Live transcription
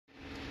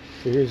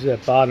So here's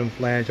that bottom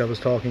flange I was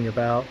talking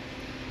about.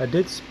 I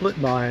did split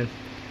mine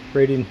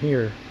right in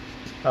here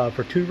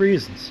for two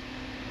reasons.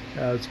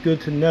 It's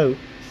good to note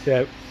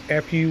that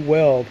after you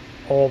weld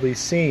all these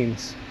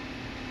seams,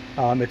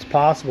 it's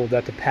possible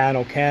that the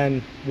panel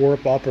can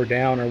warp up or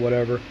down or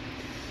whatever.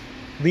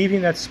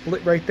 Leaving that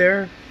split right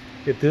there,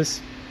 if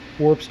this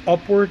warps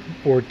upward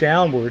or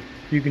downward,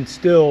 you can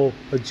still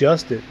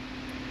adjust it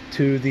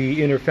to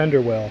the inner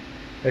fender well.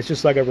 It's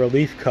just like a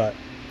relief cut.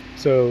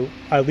 So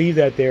I leave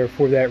that there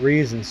for that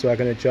reason, so I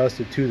can adjust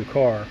it to the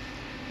car.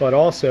 But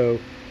also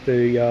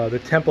the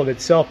template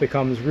itself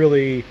becomes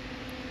really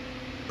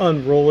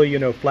unruly, you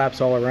know,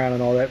 flaps all around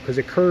and all that, because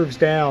it curves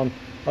down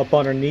up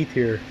underneath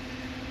here.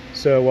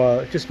 So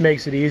it just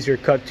makes it easier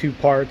to cut two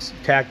parts,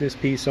 tack this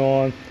piece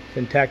on,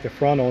 and tack the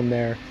front on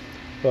there.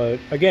 But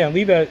again,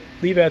 leave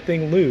that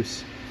thing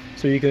loose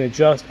so you can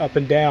adjust up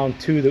and down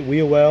to the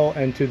wheel well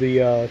and to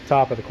the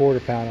top of the quarter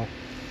panel.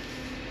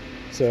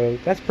 So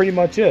that's pretty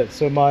much it.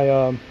 So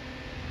my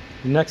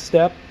next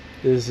step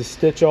is to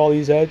stitch all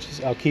these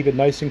edges. I'll keep it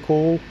nice and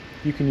cool.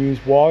 You can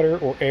use water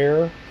or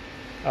air.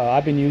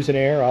 I've been using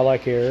air. I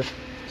like air.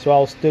 So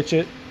I'll stitch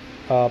it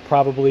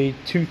probably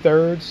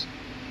 2/3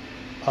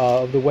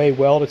 of the way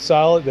welded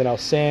solid. Then I'll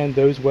sand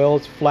those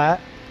welds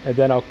flat, and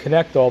then I'll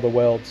connect all the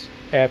welds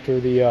after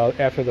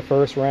the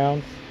first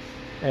round.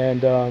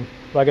 And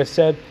like I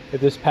said, if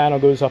this panel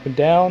goes up and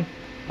down,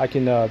 I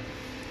can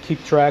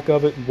keep track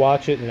of it and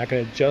watch it, and I can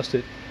adjust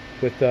it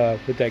with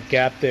that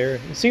gap there.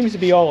 It seems to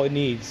be all it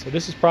needs. So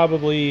this is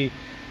probably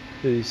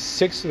the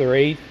 6th or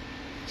 8th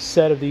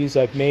set of these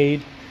I've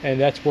made, and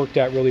that's worked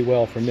out really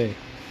well for me.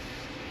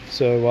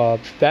 So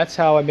that's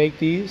how I make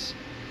these.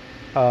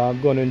 I'm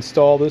going to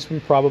install this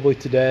one probably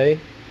today,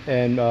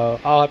 and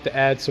I'll have to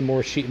add some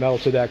more sheet metal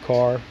to that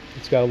car.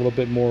 It's got a little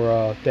bit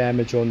more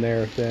damage on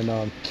there than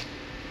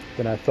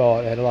I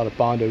thought. I had a lot of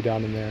Bondo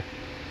down in there.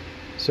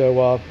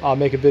 So I'll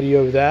make a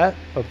video of that,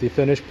 of the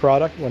finished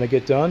product when I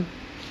get done.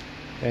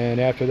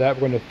 And after that,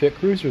 we're going to fit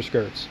cruiser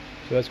skirts.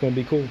 So that's going to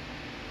be cool.